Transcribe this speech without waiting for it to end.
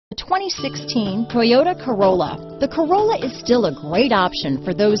2016 Toyota Corolla. The Corolla is still a great option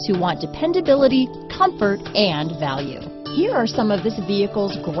for those who want dependability, comfort, and value. Here are some of this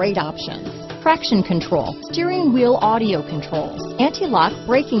vehicle's great options: traction control, steering wheel audio controls, anti-lock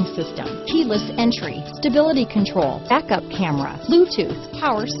braking system, keyless entry, stability control, backup camera, Bluetooth,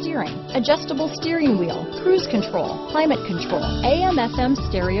 power steering, adjustable steering wheel, cruise control, climate control, AM/FM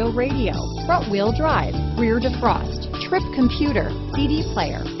stereo radio, front wheel drive, rear defrost, trip computer, CD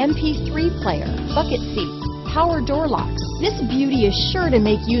player, MP3 player, bucket seats, power door locks. This beauty is sure to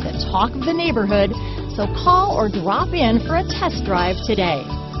make you the talk of the neighborhood, so call or drop in for a test drive today.